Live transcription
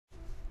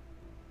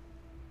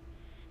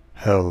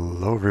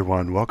Hello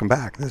everyone, welcome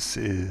back. This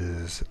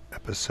is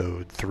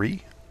episode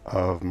 3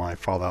 of my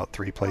Fallout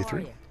 3 How are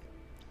playthrough. you?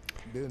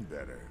 Been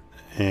better.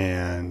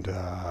 And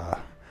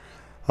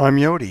I'm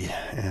Yodi,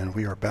 and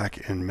we are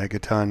back in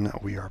Megaton.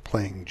 We are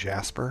playing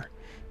Jasper.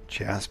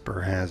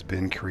 Jasper has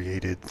been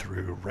created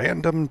through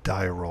random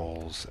die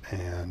rolls,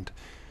 and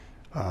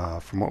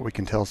from what we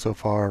can tell so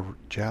far,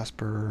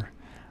 Jasper,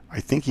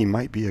 I think he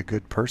might be a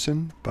good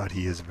person, but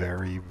he is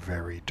very,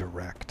 very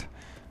direct.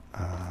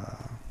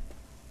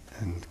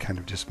 And kind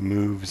of just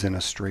moves in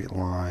a straight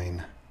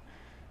line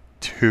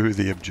to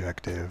the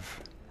objective,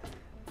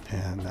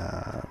 and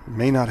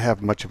may not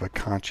have much of a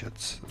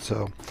conscience.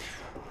 So,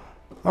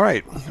 all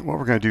right, what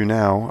we're going to do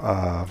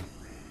now,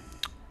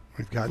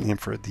 we've gotten in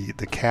for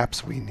the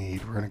caps we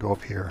need. We're going to go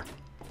up here,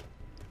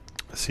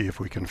 see if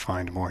we can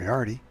find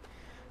Moriarty,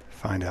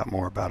 find out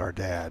more about our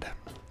dad.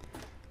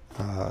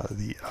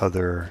 The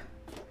other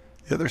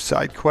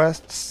side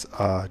quests,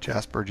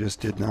 Jasper just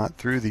did not,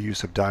 through the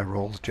use of die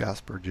rolls,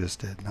 Jasper just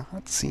did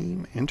not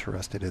seem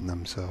interested in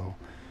them. So,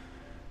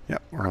 yeah,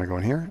 we're going to go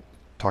in here,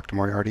 talk to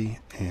Moriarty,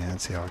 and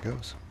see how it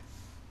goes.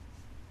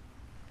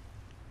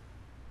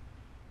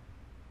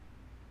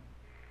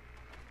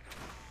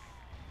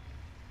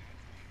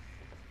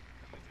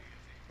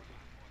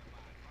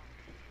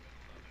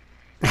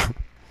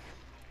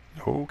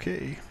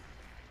 Okay.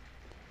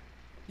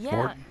 Yeah.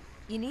 Mort?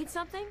 You need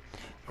something?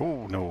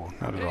 Oh, no,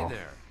 not at all. Hey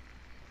there.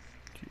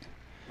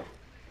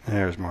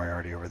 There's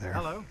Moriarty over there.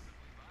 Hello.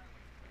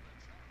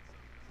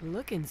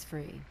 Looking's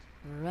free.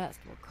 The rest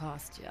will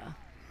cost ya.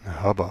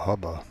 Hubba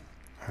hubba.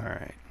 All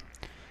right.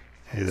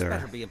 Hey This there.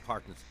 better be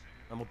important.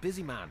 I'm a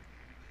busy man.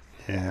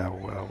 Yeah,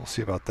 well, we'll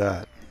see about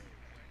that.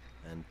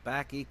 And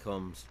back he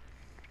comes.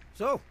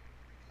 So,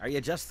 are you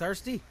just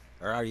thirsty?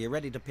 Or are you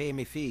ready to pay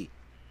me fee?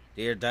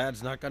 Dear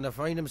Dad's not going to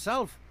find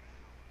himself.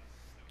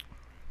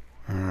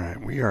 All right,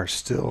 we are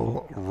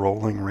still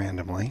rolling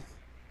randomly.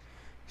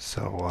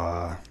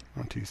 So,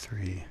 1, 2,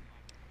 3.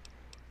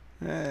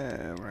 We're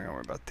not gonna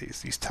worry about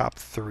these. These top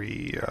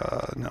 3.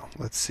 No,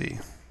 let's see.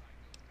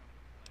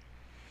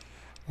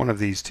 One of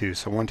these two.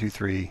 So 1, 2,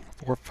 3,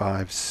 4,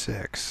 5,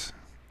 6.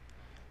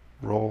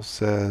 Roll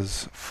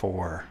says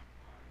 4.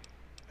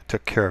 I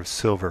took care of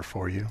Silver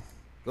for you.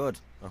 Good.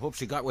 I hope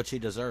she got what she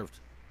deserved.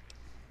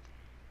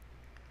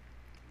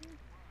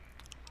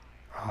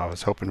 I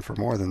was hoping for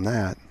more than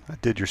that. I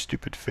did your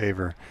stupid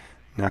favor.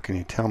 Now can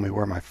you tell me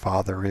where my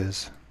father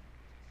is?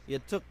 You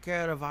took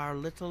care of our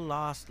little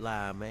lost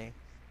lamb, eh?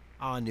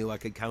 I knew I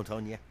could count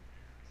on you.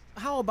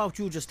 How about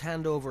you just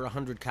hand over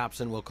 100 caps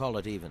and we'll call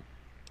it even?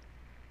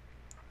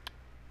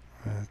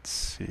 Let's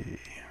see.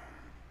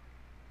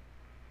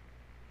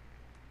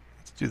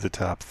 Let's do the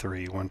top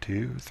 3. 1,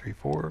 2, 3,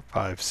 4,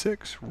 5,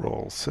 6.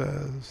 Roll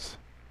says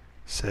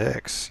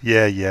 6.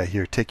 Yeah,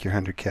 here, take your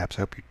 100 caps.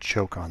 I hope you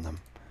choke on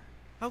them.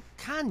 How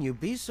can you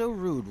be so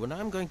rude when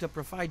I'm going to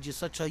provide you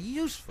such a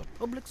useful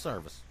public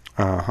service?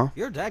 Uh-huh.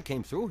 Your dad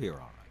came through here all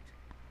right.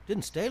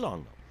 Didn't stay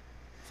long, though.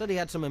 Said he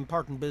had some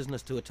important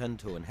business to attend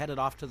to and headed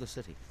off to the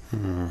city.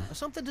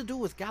 Something to do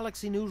with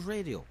Galaxy News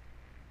Radio.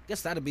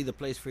 Guess that'd be the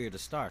place for you to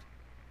start.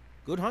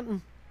 Good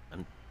hunting,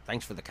 and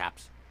thanks for the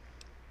caps.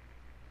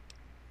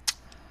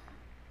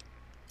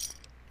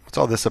 What's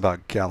all this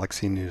about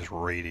Galaxy News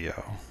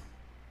Radio?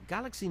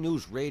 Galaxy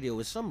News Radio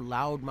is some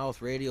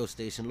loudmouth radio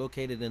station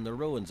located in the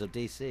ruins of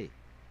D.C.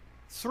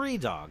 Three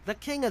Dog, the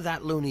king of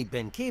that loony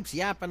bin, keeps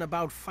yapping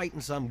about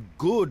fighting some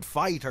good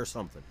fight or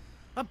something.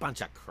 A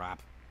bunch of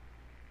crap.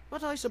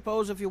 But I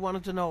suppose if you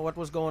wanted to know what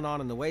was going on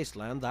in the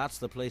Wasteland, that's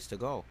the place to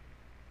go.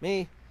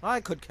 Me,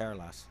 I could care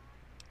less.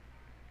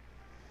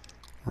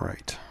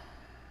 Right.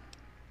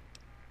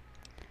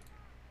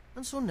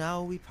 And so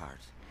now we part.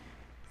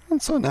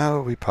 And so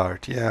now we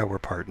part. Yeah, we're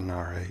parting,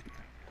 all right.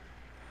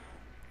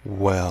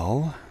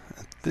 Well,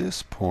 at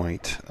this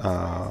point,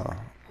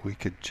 we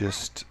could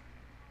just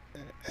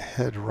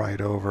head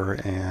right over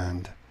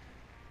and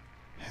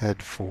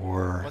head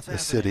for the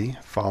city,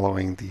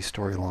 following the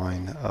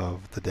storyline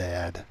of the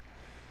dad.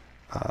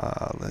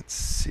 Let's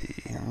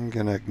see. I'm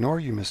going to ignore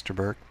you, Mr.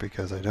 Burke,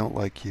 because I don't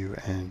like you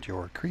and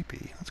you're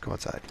creepy. Let's go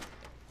outside.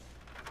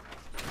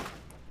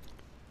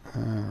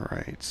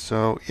 Alright,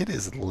 so it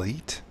is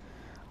late.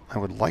 I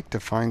would like to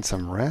find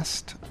some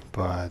rest,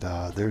 but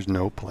there's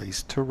no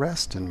place to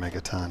rest in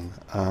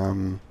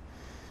Megaton.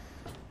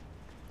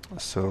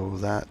 So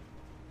that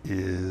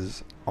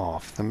is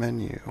off the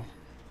menu.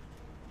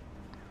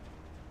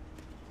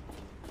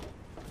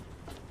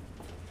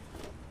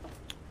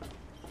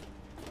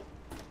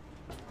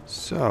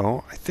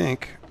 So I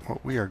think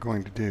what we are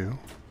going to do...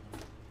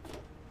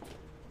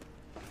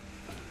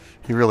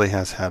 He really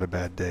has had a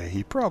bad day.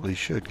 He probably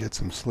should get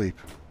some sleep,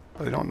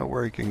 but I don't know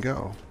where he can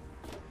go.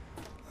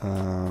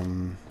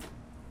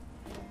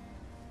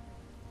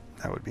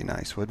 That would be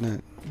nice, wouldn't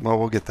it? Well,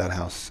 we'll get that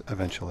house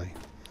eventually.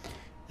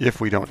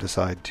 If we don't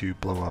decide to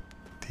blow up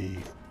the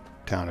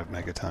town of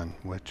Megaton,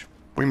 which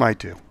we might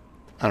do.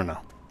 I don't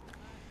know.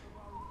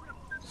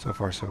 So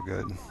far, so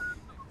good.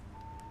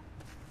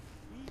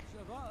 Each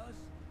of us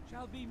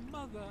shall be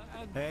mother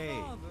and Hey.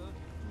 father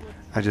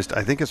I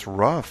think it's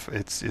rough.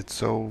 It's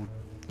so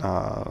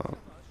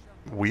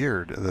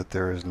weird that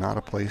there is not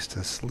a place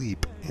to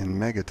sleep in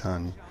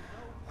Megaton.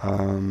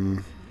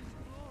 You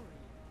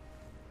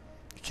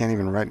can't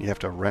even rent. You have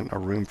to rent a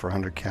room for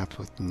 100 caps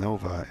with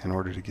Nova in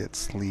order to get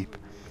sleep.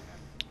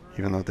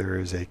 Even though there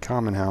is a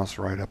common house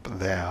right up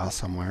there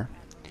somewhere,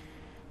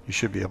 you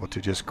should be able to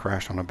just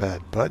crash on a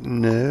bed. But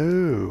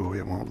no,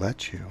 it won't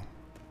let you.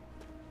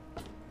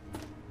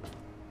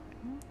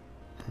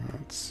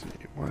 Let's see,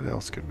 what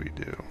else could we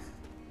do?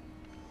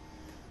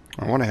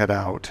 I want to head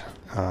out.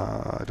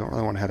 I don't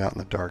really want to head out in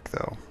the dark,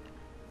 though.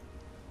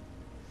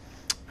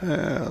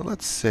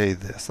 Let's say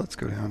this. Let's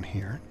go down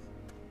here.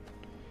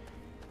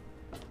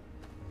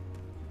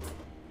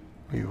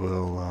 We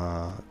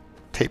will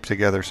tape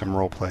together some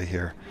roleplay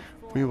here.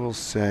 We will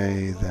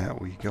say that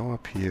we go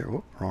up here.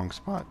 Oh, wrong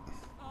spot.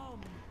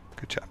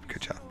 Good job,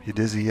 good job. You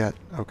dizzy yet?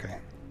 Okay.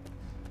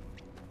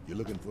 You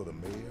looking for the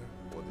mayor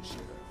or the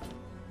sheriff?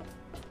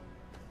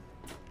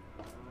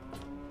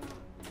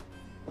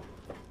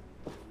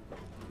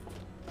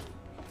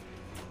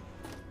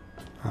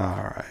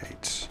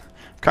 Alright.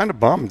 Kind of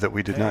bummed that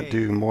we did not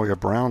do Moya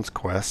Brown's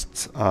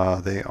quests.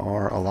 They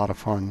are a lot of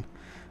fun.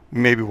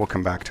 Maybe we'll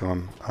come back to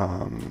them.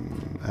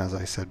 As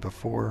I said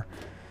before,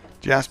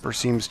 Jasper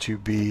seems to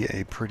be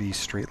a pretty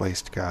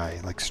straight-laced guy.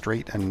 Like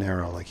straight and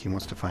narrow. Like he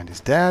wants to find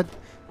his dad,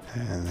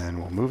 and then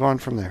we'll move on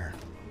from there.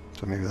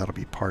 So maybe that'll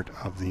be part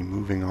of the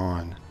moving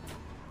on.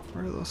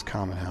 Where are those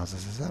common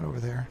houses? Is that over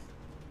there?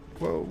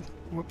 Whoa.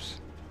 Whoops.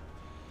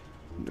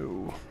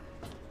 No.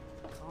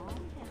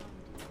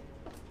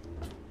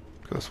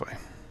 Go this way.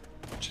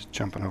 Just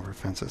jumping over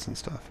fences and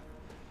stuff.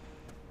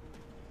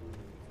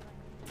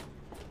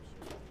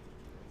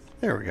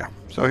 There we go.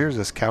 So here's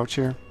this couch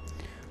here.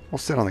 We'll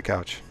sit on the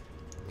couch.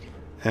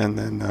 And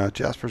then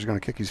Jasper's going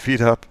to kick his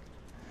feet up.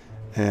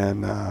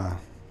 And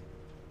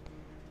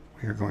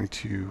we are going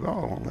to...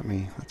 Oh, it won't let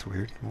me... That's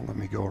weird. It won't let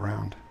me go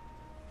around.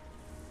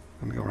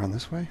 Let me go around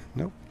this way?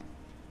 Nope.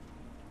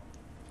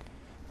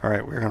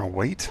 Alright, we're going to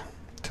wait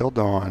till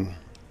dawn.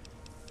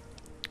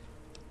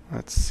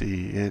 Let's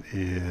see, it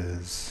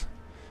is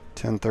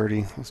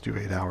 10:30. Let's do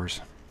 8 hours.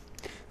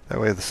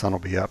 That way the sun will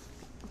be up.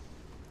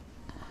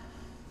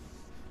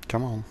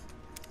 Come on.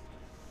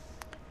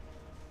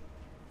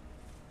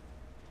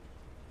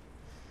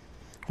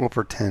 We'll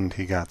pretend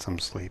he got some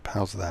sleep.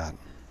 How's that?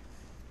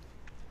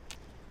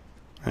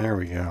 There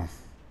we go.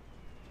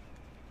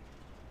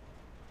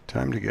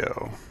 Time to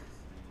go.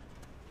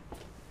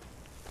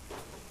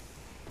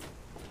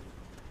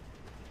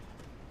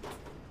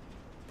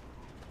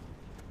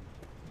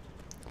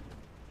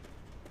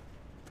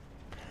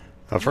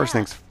 First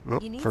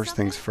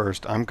things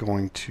first, I'm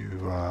going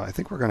to, I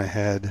think we're going to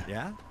head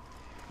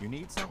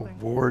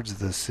towards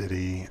the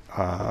city,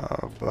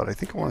 but I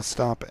think I want to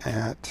stop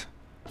at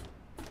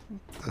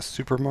the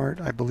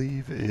Supermart, I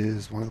believe,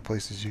 is one of the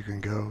places you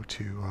can go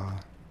to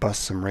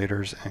bust some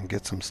raiders and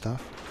get some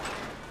stuff.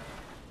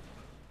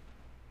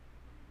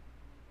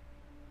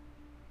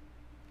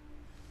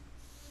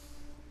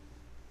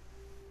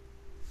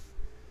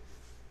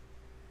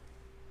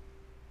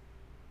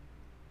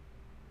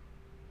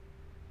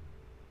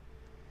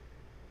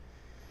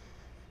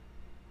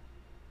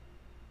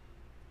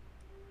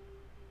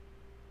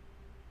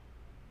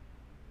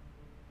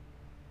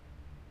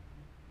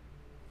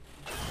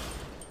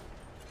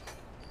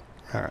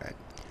 Alright.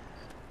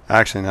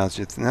 Actually, now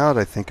that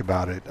I think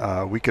about it,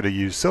 we could have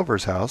used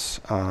Silver's house,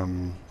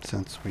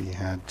 since we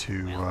had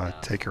to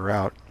take her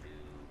out.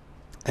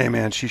 Hey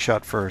man, she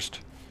shot first.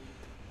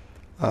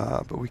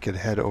 But we could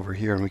head over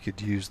here and we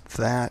could use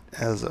that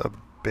as a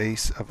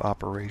base of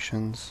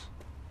operations.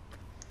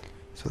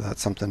 So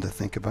that's something to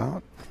think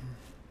about.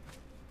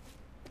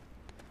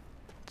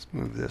 Let's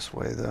move this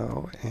way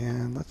though,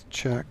 and let's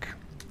check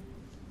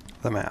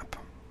the map.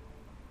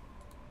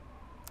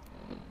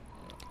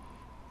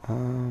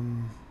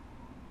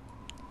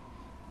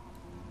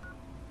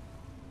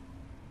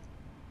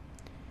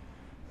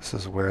 This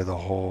is where the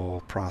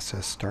whole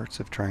process starts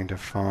of trying to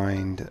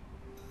find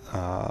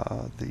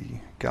the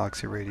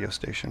Galaxy radio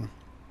station.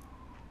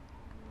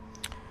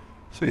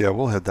 So yeah,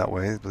 we'll head that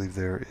way. I believe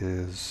there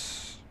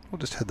is... We'll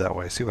just head that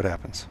way, see what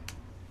happens.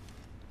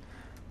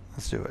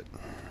 Let's do it.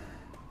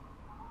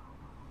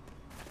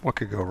 What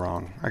could go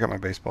wrong? I got my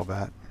baseball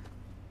bat.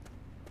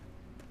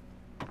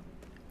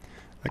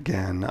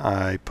 Again,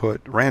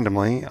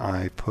 randomly,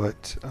 I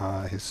put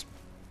his...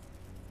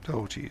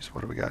 Oh geez,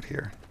 what do we got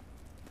here?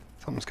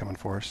 Something's coming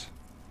for us.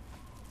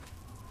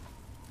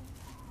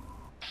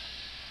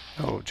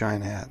 Oh,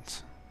 giant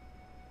ants.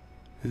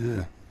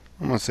 Ugh.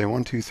 I'm going to say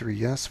 1, 2, 3,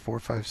 yes. 4,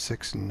 5,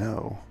 6,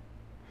 no.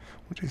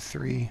 1, 2,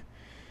 3,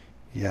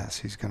 yes.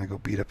 He's going to go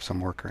beat up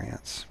some worker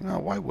ants. No,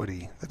 why would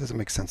he? That doesn't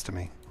make sense to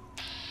me.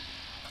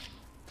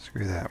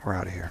 Screw that. We're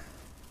out of here.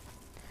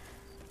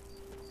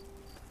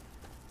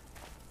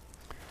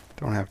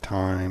 Don't have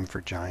time for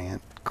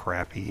giant,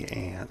 crappy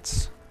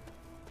ants.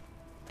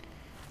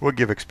 Would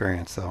give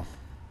experience, though.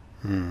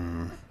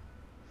 To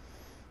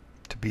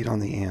beat on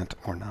the ant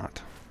or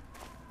not.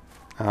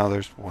 Oh,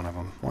 there's one of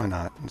them. Why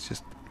not? It's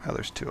just, oh,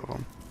 there's two of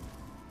them.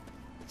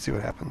 Let's see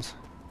what happens.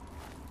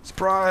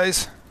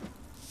 Surprise!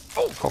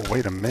 Oh,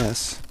 wait a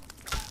miss.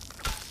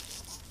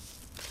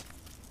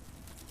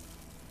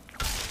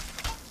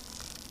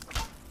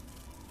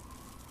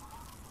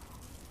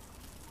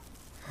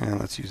 And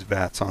let's use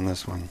VATS on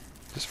this one,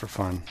 just for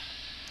fun.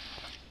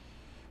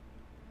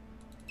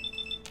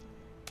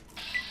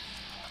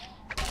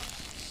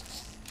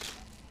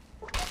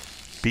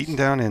 Beating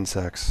down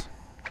insects.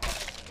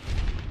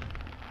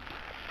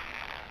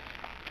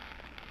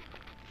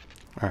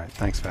 Alright,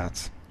 thanks,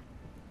 VATS.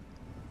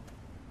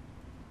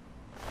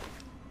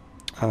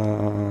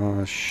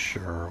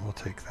 Sure, we'll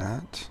take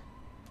that.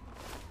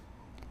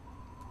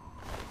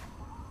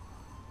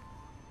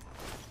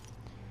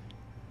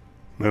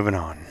 Moving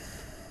on.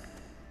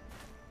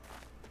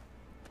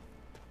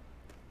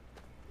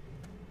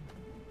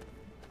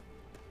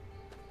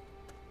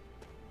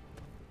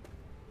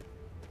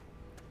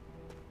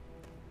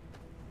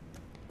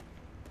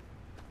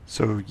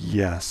 So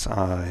yes,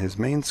 his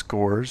main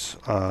scores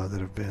that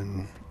have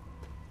been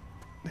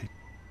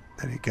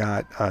that he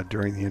got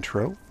during the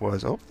intro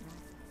was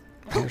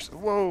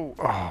whoa!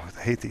 Oh, I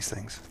hate these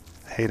things.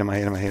 I hate them. I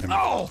hate them. I hate them.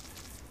 Oh!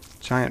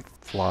 Giant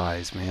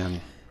flies,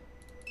 man.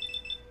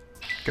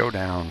 Go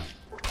down.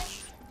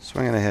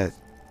 Swing and a hit.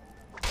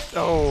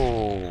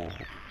 Oh,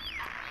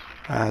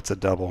 that's a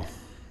double.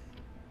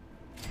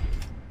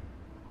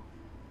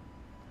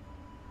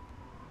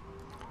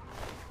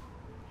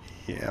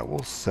 Yeah,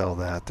 we'll sell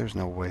that. There's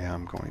no way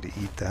I'm going to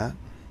eat that.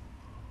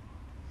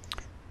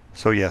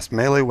 So yes,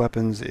 melee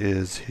weapons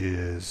is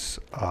his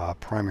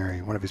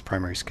one of his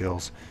primary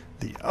skills.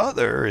 The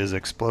other is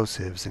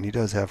explosives, and he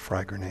does have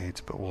frag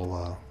grenades, but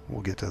we'll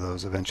get to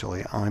those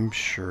eventually, I'm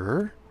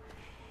sure.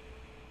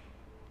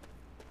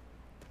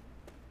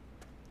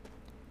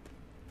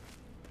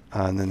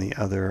 And then the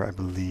other, I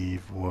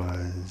believe,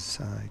 was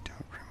I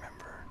don't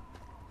remember.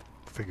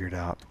 Figure it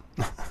out.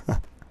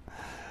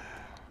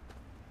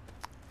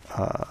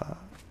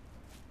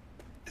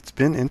 It's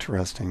been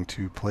interesting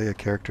to play a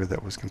character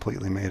that was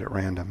completely made at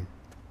random.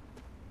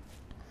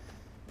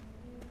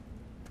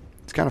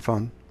 It's kind of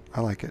fun. I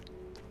like it.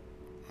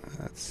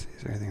 Let's see.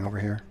 Is there anything over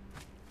here?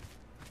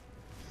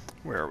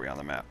 Where are we on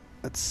the map?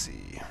 Let's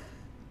see.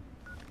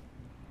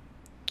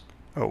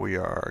 Oh, we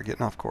are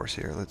getting off course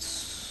here. Let's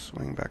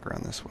swing back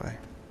around this way.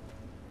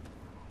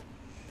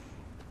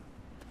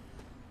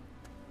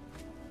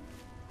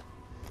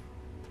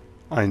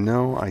 I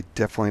know I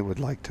definitely would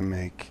like to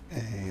make a...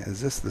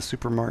 Is this the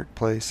Supermart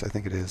place? I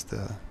think it is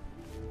the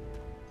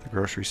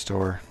grocery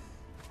store.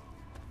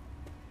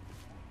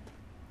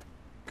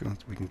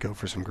 We can go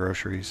for some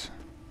groceries.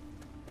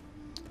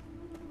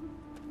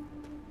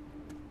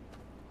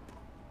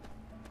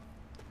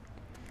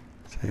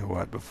 Tell you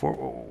what, before...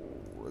 Oh,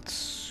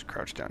 let's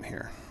crouch down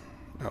here.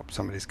 Nope,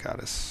 somebody's got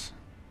us.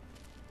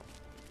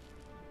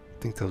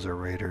 I think those are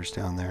raiders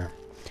down there.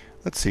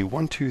 Let's see,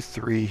 1, 2,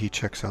 3, he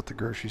checks out the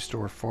grocery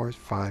store. 4,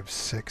 5,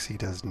 6, he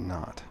does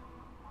not.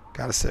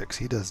 Got a 6,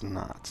 he does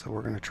not. So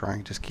we're going to try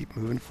and just keep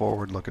moving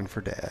forward looking for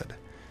Dad.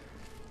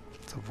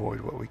 Let's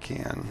avoid what we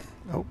can.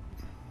 Oh.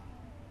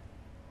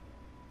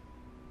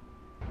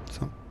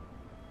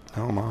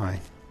 Oh my.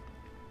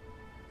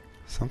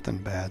 Something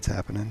bad's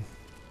happening.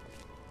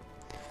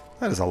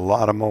 That is a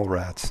lot of mole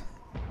rats.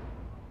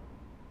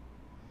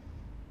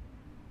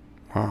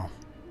 Wow.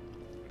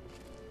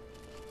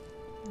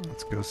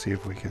 Let's go see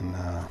if we can,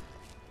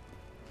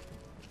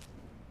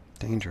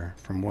 danger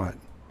from what?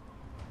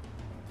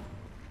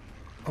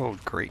 Oh,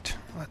 great.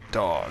 A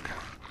dog.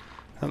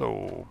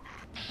 Hello,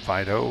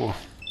 Fido.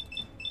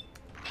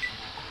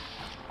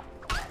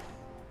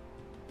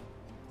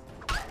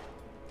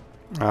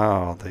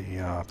 Oh,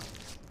 the,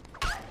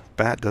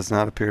 bat does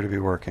not appear to be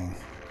working.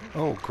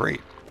 Oh, great.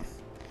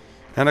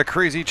 And a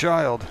crazy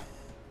child.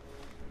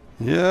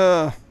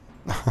 Yeah.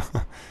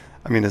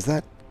 I mean, is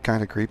that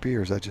kind of creepy,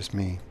 or is that just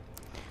me?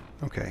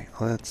 Okay,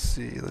 let's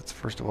see.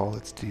 First of all,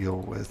 let's deal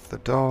with the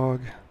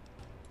dog.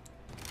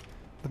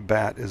 The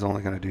bat is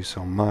only going to do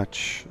so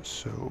much,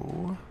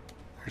 so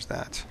there's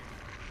that.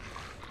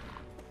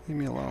 Leave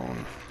me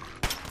alone.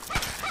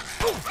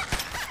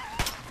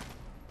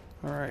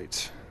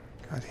 Alright,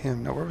 got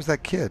him. Now, where was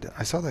that kid?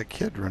 I saw that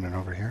kid running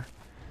over here.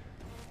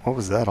 What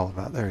was that all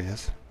about? There he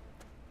is.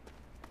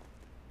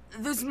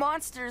 Those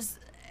monsters,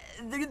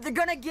 they're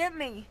gonna get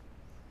me.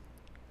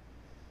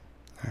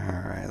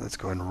 Alright, let's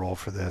go ahead and roll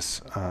for this.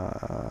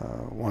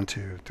 1,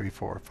 2, 3,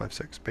 4, 5,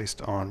 6,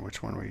 based on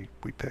which one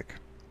we pick.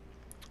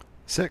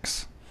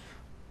 6.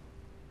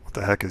 What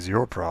the heck is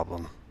your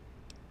problem?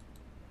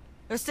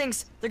 Those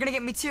things, they're gonna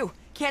get me too.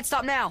 Can't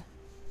stop now.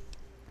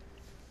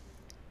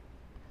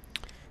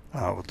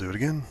 We'll do it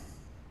again.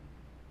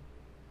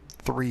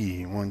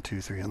 3, 1,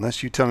 2, 3.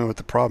 Unless you tell me what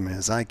the problem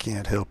is, I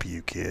can't help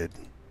you, kid.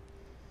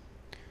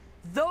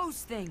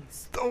 Those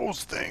things.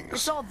 Those things.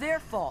 It's all their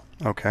fault.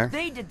 Okay.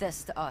 They did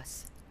this to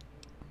us.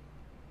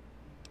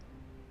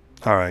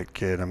 Alright,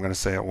 kid, I'm going to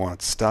say it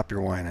once. Stop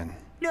your whining.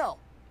 No,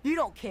 you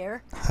don't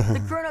care.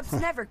 The grown-ups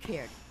never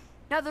cared.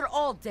 Now they're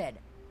all dead.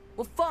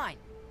 Well, fine.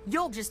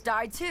 you'll just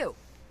die too.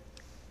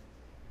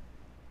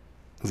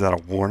 Is that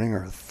a warning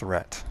or a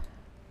threat?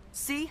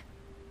 See?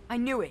 I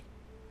knew it.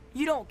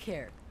 You don't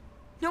care.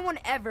 No one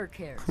ever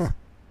cares.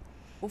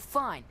 Well,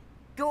 fine.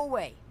 Go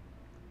away.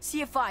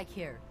 See if I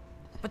care.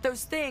 But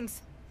those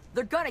things,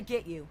 they're gonna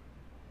get you.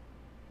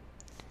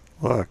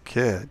 Look,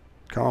 kid,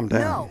 calm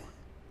down. No.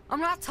 I'm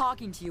not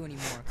talking to you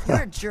anymore.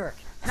 You're a jerk,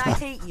 and I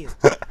hate you.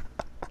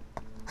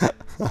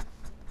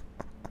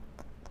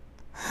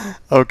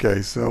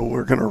 Okay, so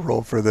we're going to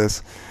roll for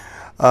this.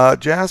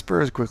 Jasper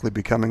is quickly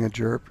becoming a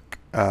jerk.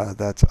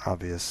 That's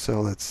obvious.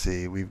 So let's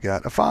see. We've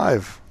got a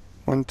 5.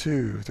 1,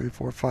 2, 3,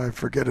 4, 5.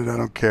 Forget it. I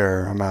don't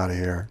care. I'm out of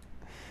here.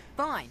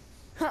 Fine.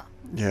 Huh.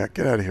 Yeah,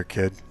 get out of here,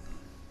 kid.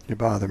 You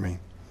bother me.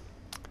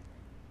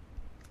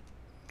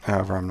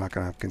 However, I'm not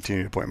going to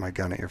continue to point my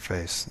gun at your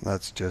face.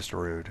 That's just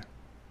rude.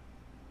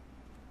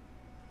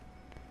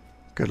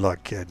 Good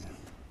luck, kid.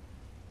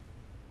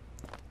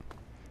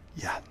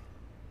 Yeah.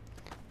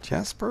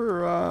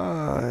 Jasper,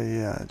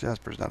 yeah,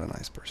 Jasper's not a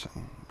nice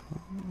person.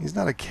 He's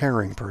not a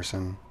caring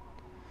person.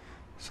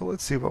 So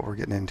let's see what we're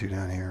getting into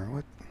down here.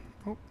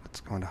 Oh,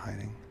 let's go into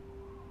hiding.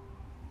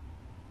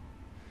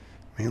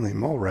 Mainly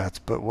mole rats,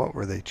 but what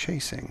were they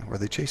chasing? Were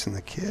they chasing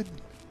the kid?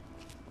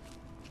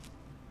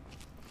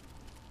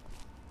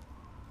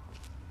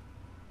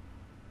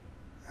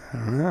 I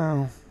don't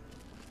know.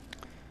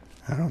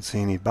 I don't see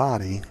any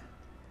body.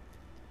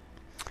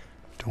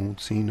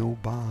 Don't see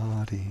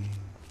nobody.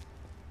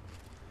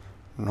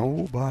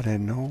 Nobody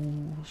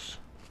knows.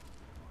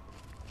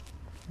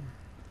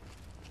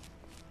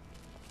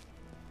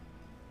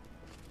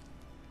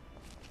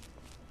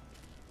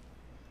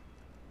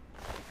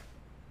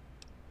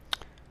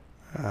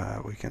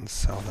 We can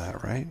sell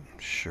that, right?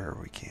 Sure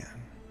we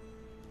can.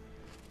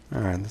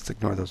 Alright, let's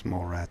ignore those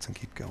mole rats and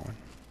keep going.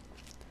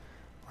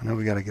 I know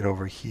we got to get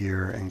over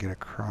here and get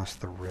across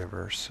the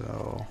river,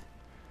 so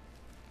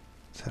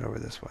let's head over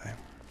this way.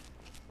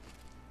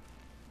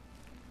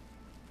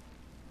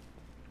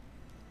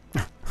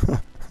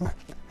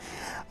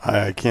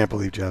 I can't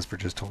believe Jasper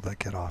just told that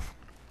kid off.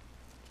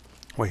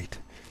 Wait,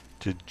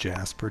 did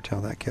Jasper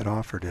tell that kid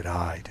off, or did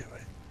I do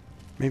it?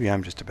 Maybe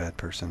I'm just a bad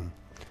person.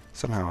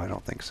 Somehow I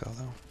don't think so,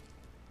 though.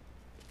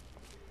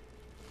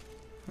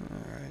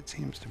 Alright,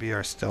 seems to be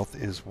our stealth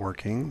is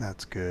working.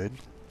 That's good.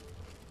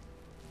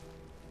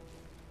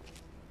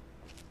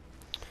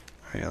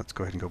 Alright, let's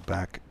go ahead and go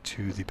back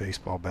to the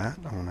baseball bat.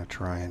 I want to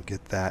try and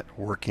get that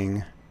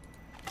working.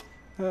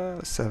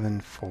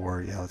 7,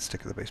 4. Yeah, let's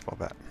stick to the baseball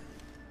bat.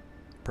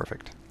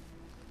 Perfect.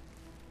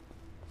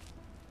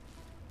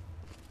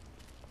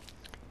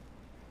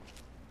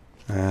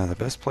 The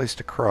best place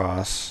to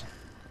cross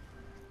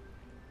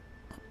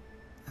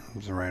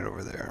is right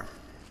over there.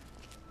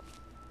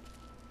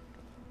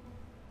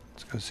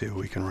 Let's go see what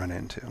we can run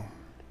into.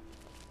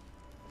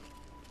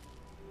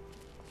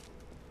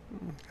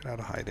 Get out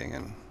of hiding,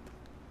 and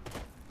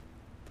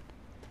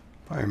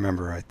if I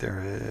remember right,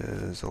 there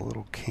is a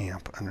little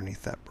camp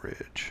underneath that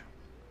bridge.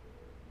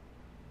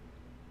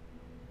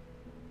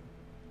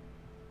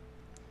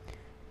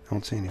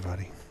 Don't see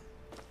anybody.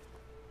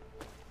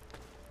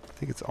 I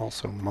think it's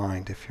also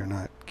mined if you're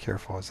not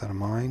careful. Is that a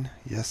mine?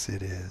 Yes,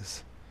 it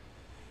is.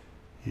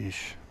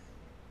 Yeesh.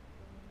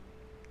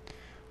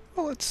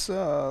 Well, let's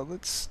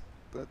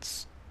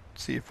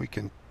see if we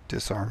can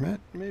disarm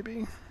it,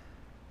 maybe.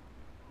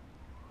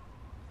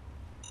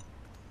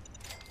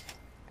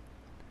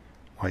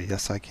 Why,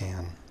 yes, I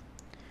can.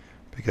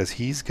 Because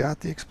he's got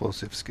the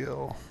explosive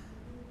skill.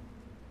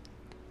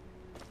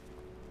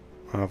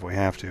 Well, if we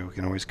have to, we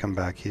can always come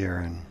back here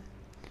and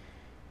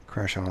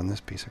crash out on this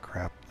piece of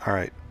crap.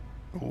 Alright.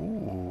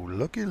 Ooh,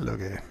 looky,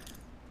 looky.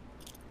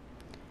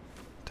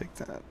 Take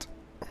that.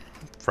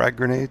 Frag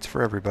grenades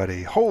for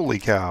everybody. Holy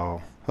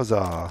cow.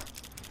 Huzzah.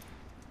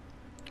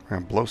 We're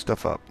going to blow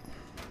stuff up.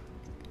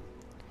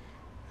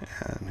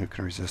 And who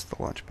can resist the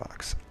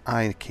lunchbox?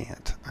 I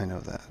can't. I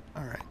know that.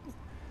 Alright.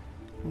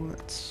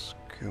 Let's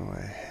go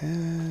ahead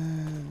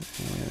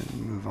and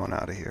move on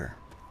out of here.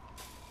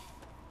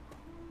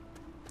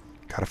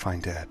 Gotta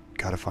find Dad.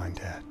 Gotta find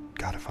Dad.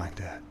 Gotta find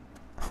Dad.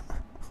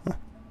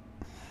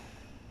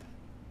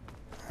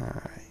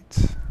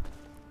 Alright.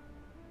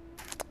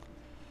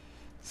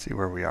 See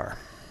where we are.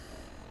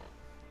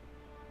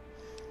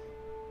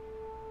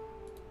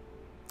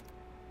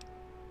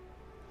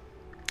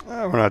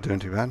 We're not doing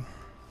too bad.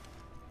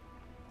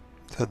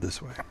 Let's head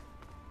this way.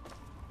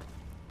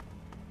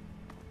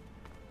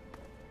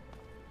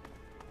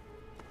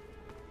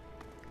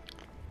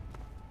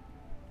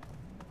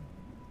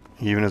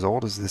 Even as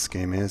old as this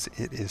game is,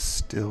 it is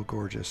still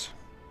gorgeous.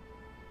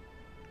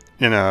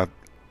 In a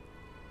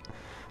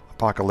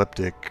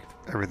apocalyptic,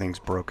 everything's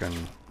broken.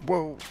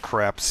 Whoa,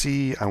 crap.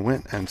 See, I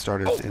went and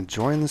started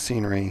enjoying the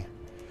scenery.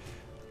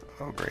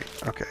 Oh, great.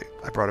 Okay,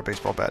 I brought a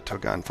baseball bat to a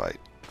gunfight.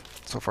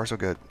 So far, so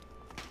good.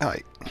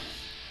 Hi.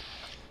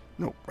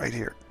 Nope, right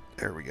here.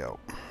 There we go.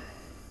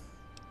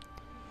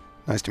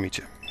 Nice to meet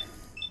you.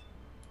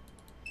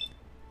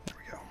 There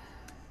we go.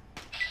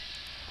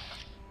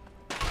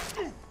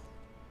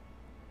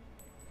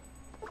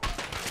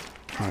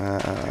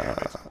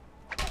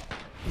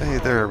 Hey,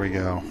 there we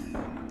go.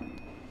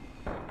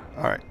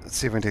 Alright, let's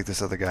see if I can take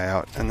this other guy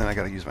out, and then I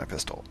gotta use my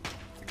pistol.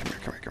 Come here,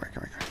 come here, come here,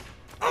 come here.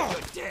 Oh,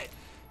 dead.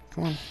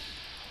 Come on.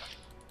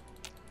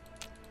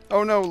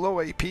 Oh no, low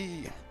AP.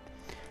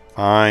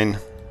 Fine.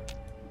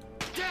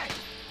 Dead.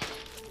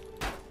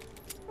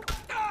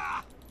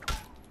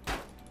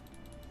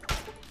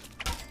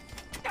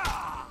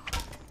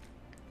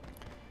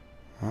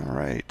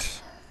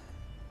 Alright.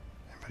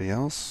 Anybody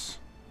else?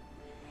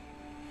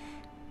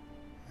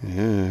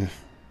 Yeah.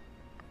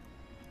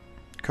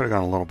 Could have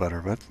gone a little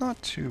better, but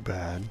not too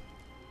bad.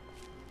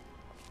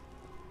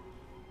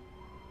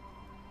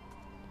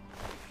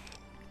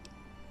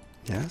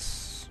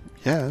 Yes.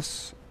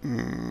 Yes.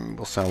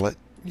 We'll sell it.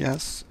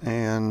 Yes.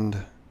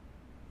 And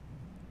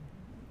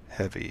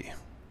heavy.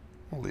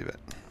 We'll leave it.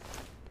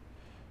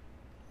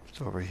 It's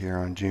over here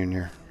on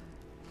Junior.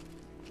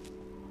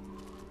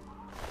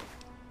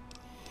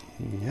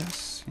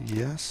 Yes.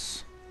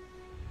 Yes.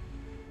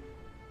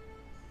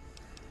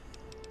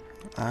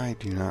 I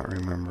do not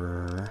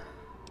remember.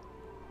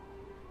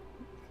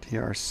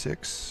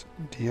 DR6,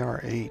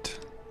 DR8.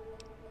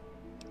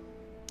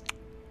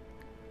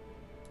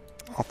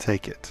 I'll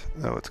take it,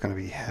 though it's going to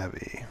be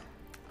heavy.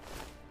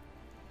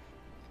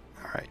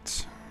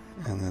 Alright,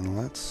 and then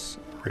let's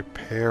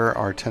repair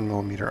our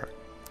 10mm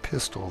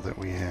pistol that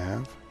we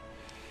have,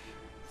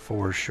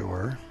 for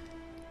sure.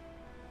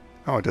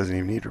 Oh, it doesn't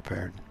even need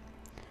repaired.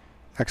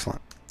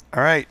 Excellent.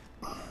 Alright,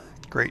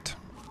 great.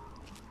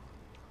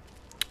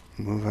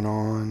 Moving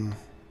on.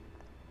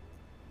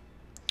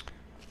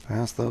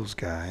 Past those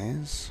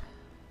guys.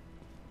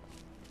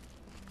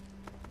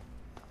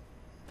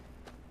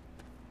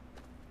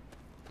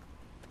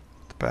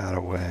 The bat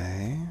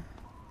away.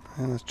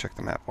 And let's check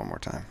the map one more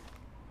time.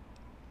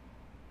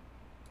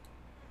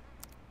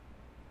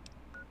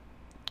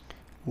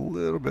 A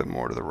little bit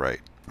more to the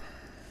right.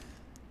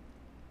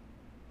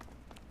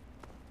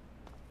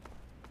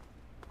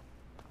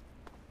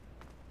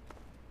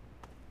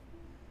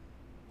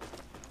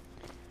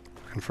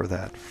 Looking for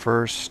that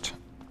first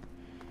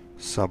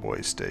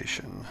subway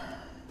station,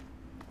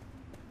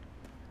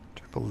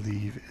 which I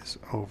believe is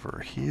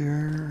over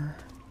here.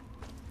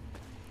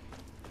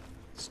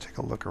 Let's take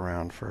a look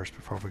around first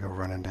before we go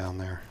running down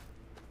there.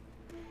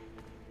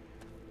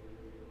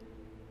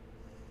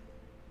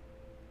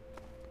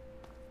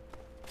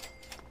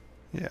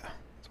 Yeah,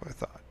 that's what I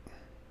thought.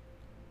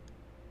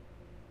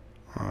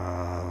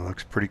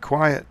 Looks pretty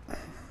quiet.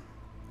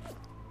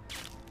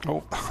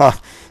 Oh,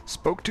 ha!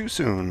 Spoke too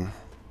soon.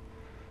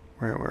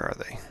 Where are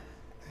they?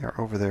 They are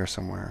over there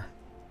somewhere.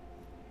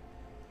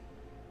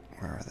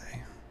 Where are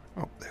they?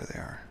 Oh, there they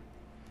are.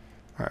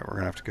 Alright, we're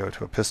going to have to go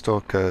to a pistol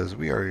because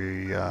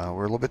we're a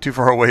little bit too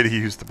far away to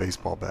use the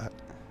baseball bat.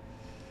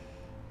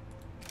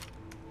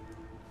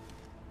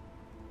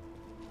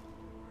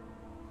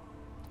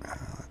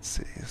 Let's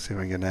see if we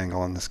can get an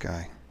angle on this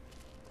guy.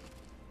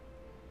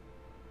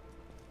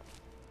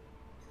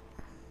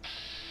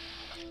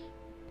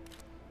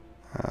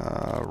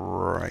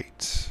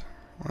 Right.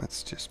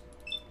 Let's just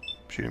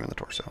shoot him in the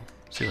torso.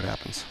 See what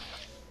happens.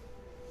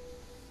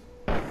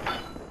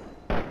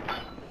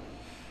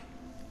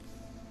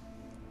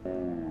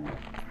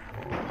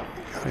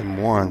 Got him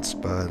once,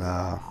 but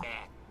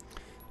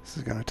this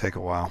is going to take a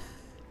while.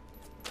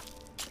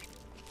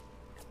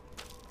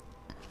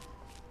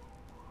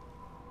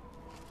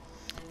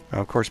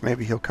 Of course,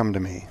 maybe he'll come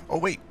to me. Oh,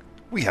 wait.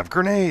 We have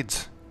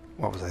grenades.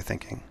 What was I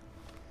thinking?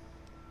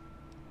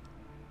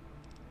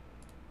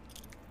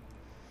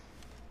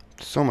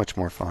 So much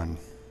more fun.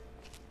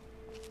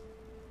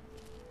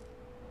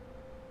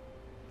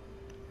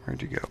 Where'd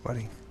you go,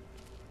 buddy?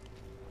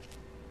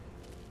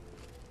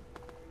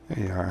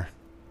 There you are.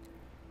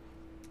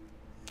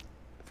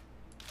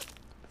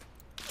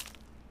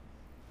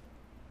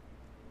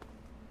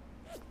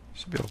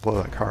 Should be able to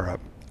blow that car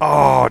up.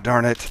 Oh,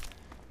 darn it.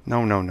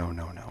 No, no, no,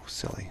 no, no.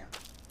 Silly.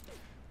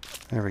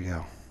 There we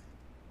go.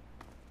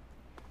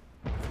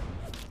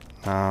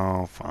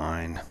 Oh,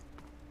 fine.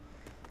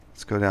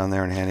 Let's go down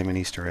there and hand him an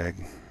Easter egg.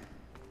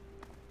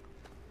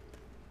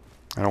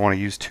 I don't want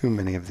to use too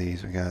many of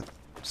these. We got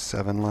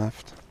 7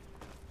 left.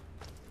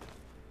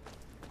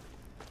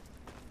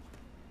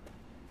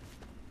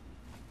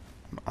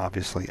 I'm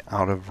obviously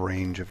out of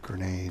range of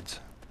grenades.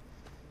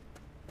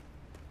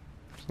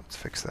 So let's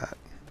fix that.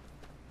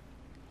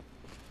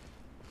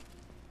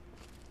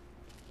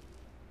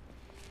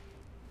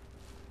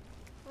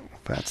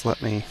 Bats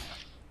let me.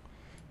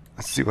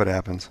 Let's see what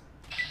happens.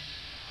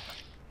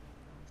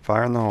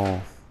 Fire in the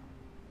hole.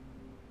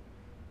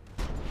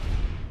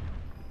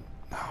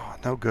 Oh,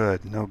 no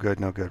good, no good,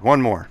 no good.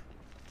 One more.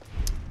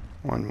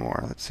 One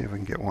more. Let's see if we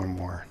can get one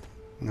more.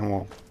 And then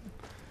we'll...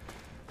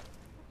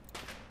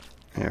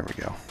 There we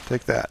go.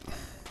 Take that.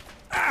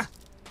 Ah!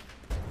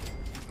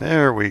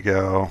 There we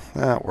go.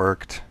 That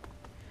worked.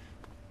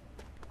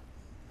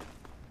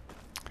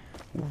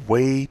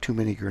 Way too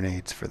many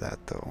grenades for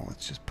that, though.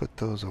 Let's just put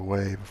those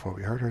away before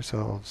we hurt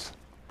ourselves.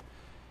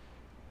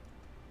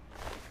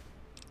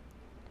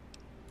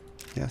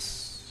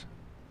 Yes.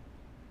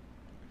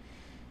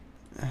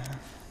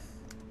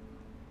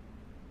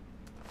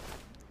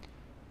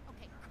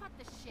 Okay, cut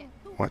the shit.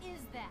 Who What? is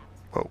that?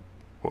 Whoa,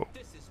 whoa.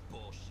 This is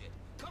bullshit.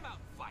 Come out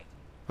and fight.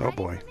 Oh Hiding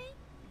boy. from me?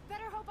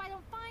 Better hope I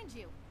don't find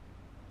you.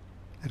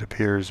 It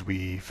appears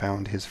we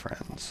found his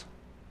friends.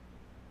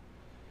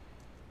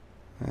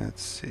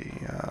 Let's see.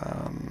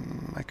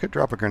 I could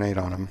drop a grenade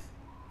on him.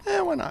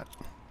 Why not?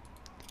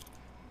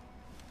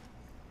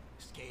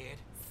 Scared?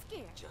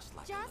 Scared. Just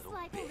like Just a little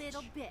like bitch. a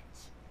little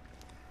bitch.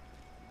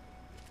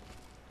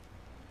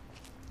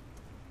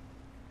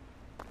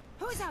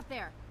 Who's out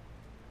there?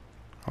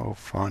 Oh,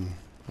 fun.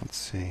 Let's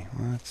see.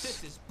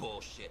 This is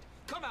bullshit.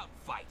 Come out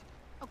and fight.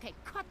 Okay,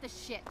 cut the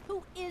shit.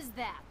 Who is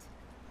that?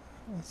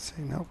 Let's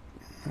see. Nope.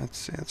 Let's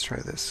see. Let's try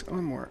this.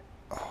 One more.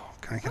 Oh,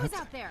 can I get Who's it?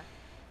 out there?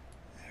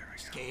 There we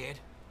go. Scared?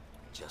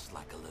 Just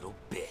like a little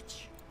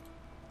bitch.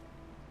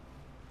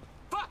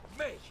 Fuck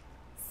me!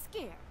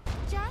 Scared.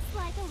 Just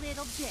like a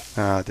little bitch.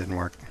 Ah, it didn't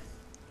work.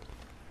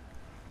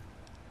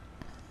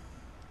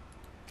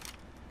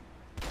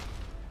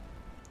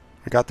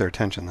 I got their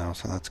attention though,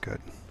 so that's good.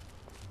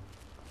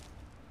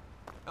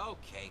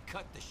 Okay,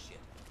 cut the shit.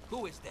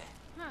 Who is that?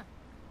 Huh.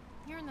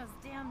 Hearing those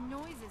damn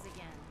noises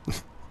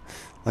again.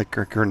 Like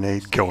a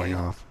grenade going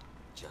off.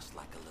 Just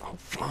like a little Oh,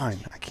 fine.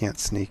 I can't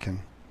sneak in.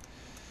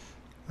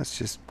 Let's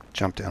just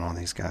jump down on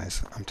these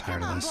guys. I'm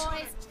tired Come on, of this.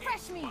 boys.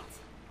 Fresh meat.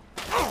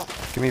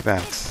 Give me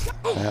bats.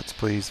 Bats,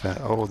 please.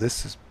 Oh,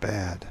 this is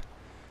bad.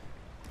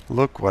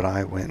 Look what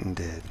I went and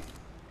did.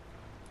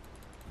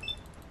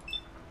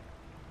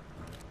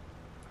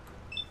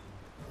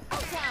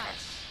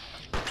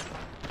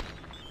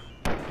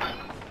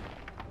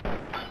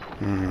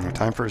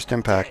 Time for a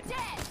stim pack.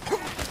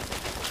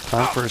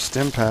 Time for a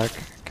stim pack.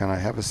 Can I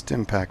have a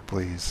stim pack,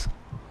 please?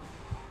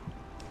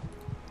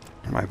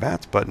 My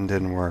VATS button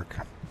didn't work.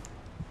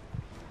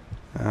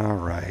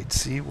 Alright,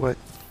 see what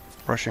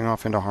rushing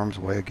off into harm's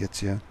way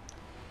gets you.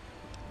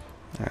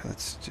 Alright,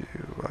 let's do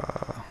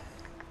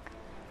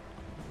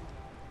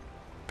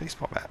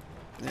baseball bat.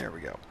 There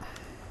we go.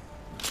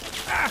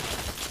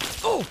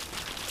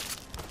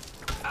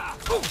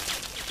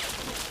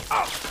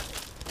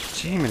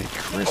 Jiminy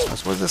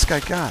Christmas, what has this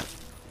guy got?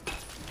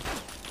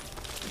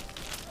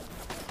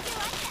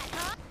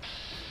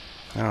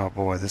 Oh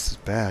boy, this is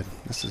bad.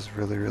 This is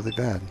really, really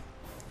bad.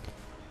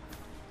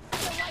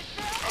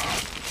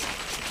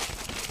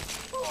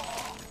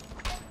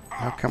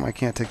 How come I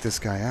can't take this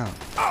guy out?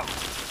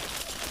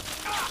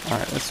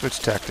 Alright, let's switch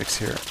tactics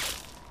here.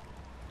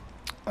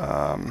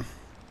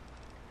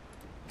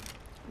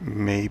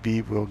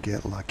 Maybe we'll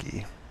get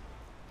lucky.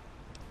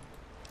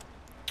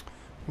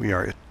 We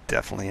are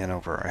definitely in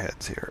over our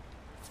heads here.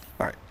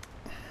 Alright.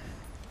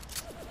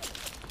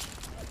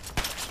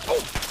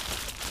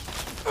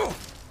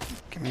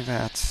 Give me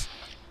that.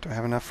 Do I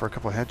have enough for a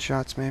couple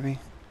headshots, maybe?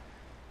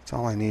 That's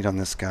all I need on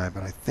this guy,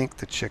 but I think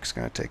the chick's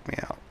gonna take me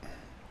out.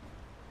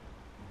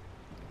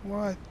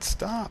 What?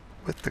 Stop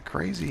with the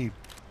crazy...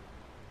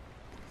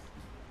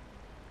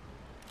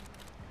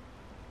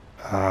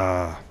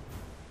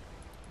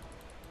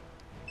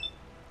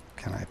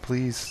 Can I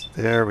please?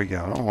 There we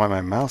go. I don't know why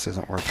my mouse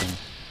isn't working.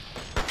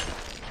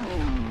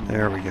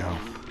 There we go.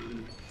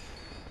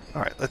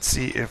 Alright, let's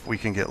see if we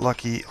can get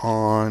lucky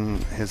on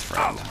his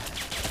friend.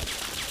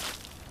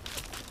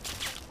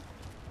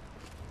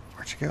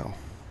 Where'd you go?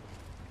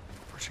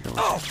 Where'd you go?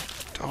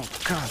 Oh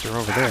god, they're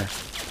over there.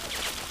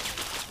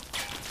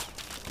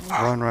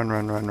 Run, run,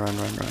 run, run, run, run,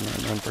 run,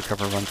 run, run for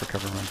cover, run for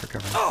cover, run for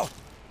cover.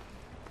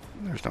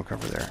 There's no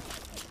cover there.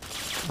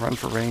 Run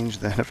for range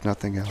then, if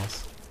nothing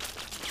else.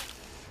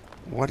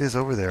 What is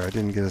over there? I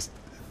didn't get a...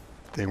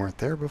 They weren't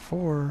there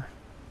before.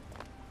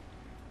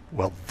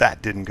 Well,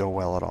 that didn't go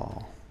well at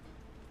all.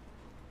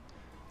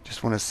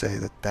 Just want to say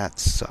that that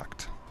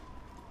sucked.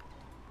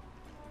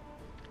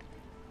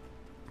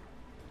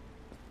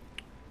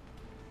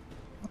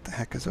 What the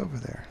heck is over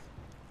there?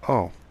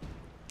 Oh.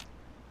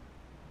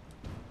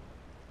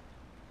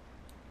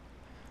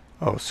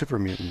 Oh, super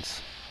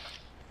mutants.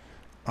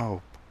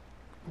 Oh.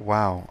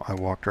 Wow, I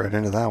walked right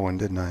into that one,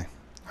 didn't I?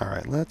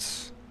 Alright,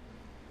 let's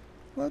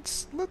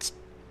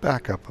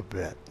back up a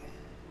bit.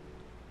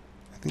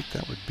 I think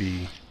that would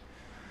be...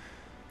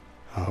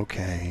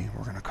 Okay,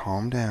 we're gonna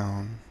calm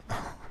down.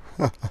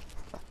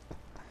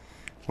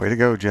 Way to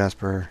go,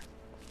 Jasper.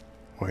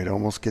 Way to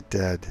almost get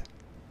dead.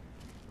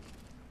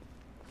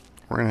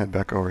 We're gonna head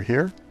back over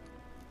here.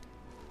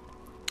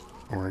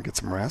 We're gonna get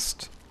some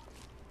rest.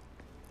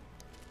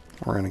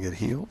 We're gonna get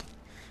healed.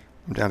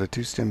 I'm down to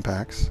 2 stim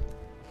packs.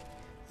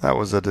 That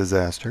was a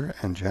disaster.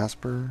 And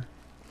Jasper,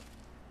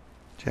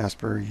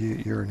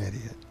 you're an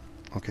idiot.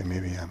 Okay,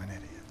 maybe I'm an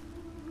idiot.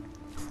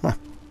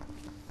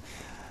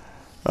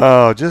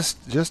 Oh,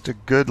 just a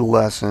good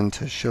lesson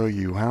to show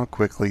you how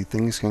quickly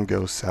things can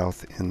go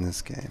south in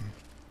this game.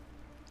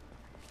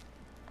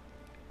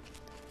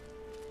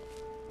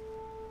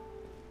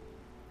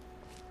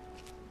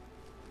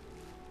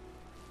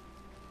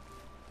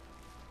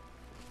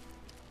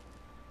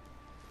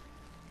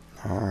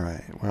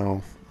 Alright,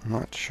 well, I'm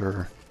not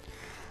sure.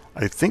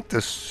 I think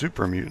the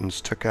super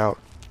mutants took out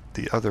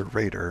the other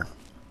raider.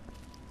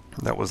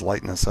 That was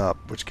lighting us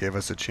up, which gave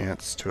us a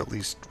chance to at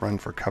least run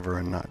for cover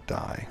and not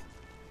die.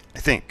 I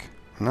think.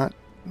 I'm not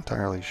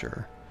entirely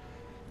sure.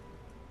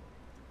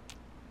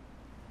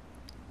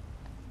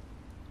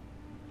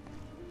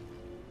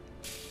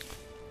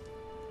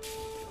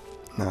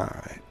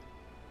 Alright.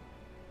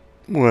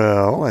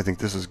 Well, I think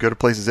this is as good a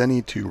place as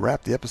any to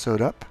wrap the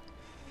episode up.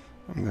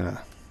 I'm going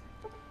to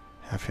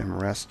have him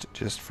rest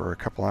just for a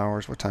couple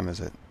hours. What time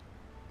is it?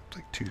 It's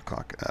like 2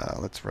 o'clock.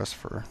 Let's rest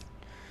for...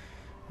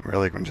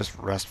 Really, we can just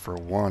rest for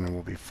 1 and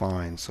we'll be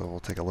fine. So we'll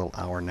take a little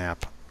hour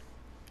nap.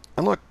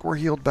 And look, we're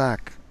healed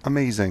back.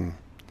 Amazing.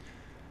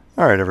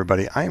 Alright,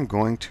 everybody. I am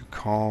going to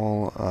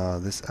call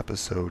this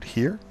episode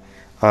here.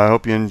 I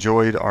hope you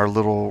enjoyed our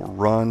little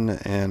run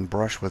and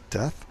brush with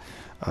death.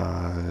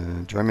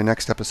 Join me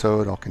next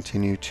episode. I'll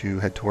continue to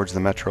head towards the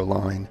metro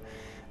line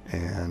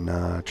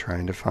and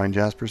trying to find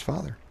Jasper's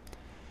father.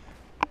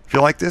 If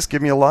you like this,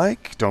 give me a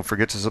like. Don't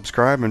forget to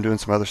subscribe. I'm doing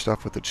some other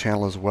stuff with the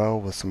channel as well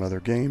with some other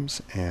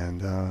games.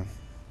 And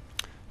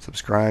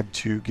subscribe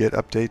to get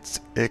updates,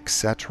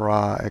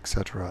 etc.,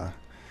 etc.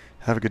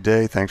 Have a good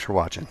day. Thanks for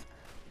watching.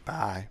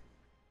 Bye.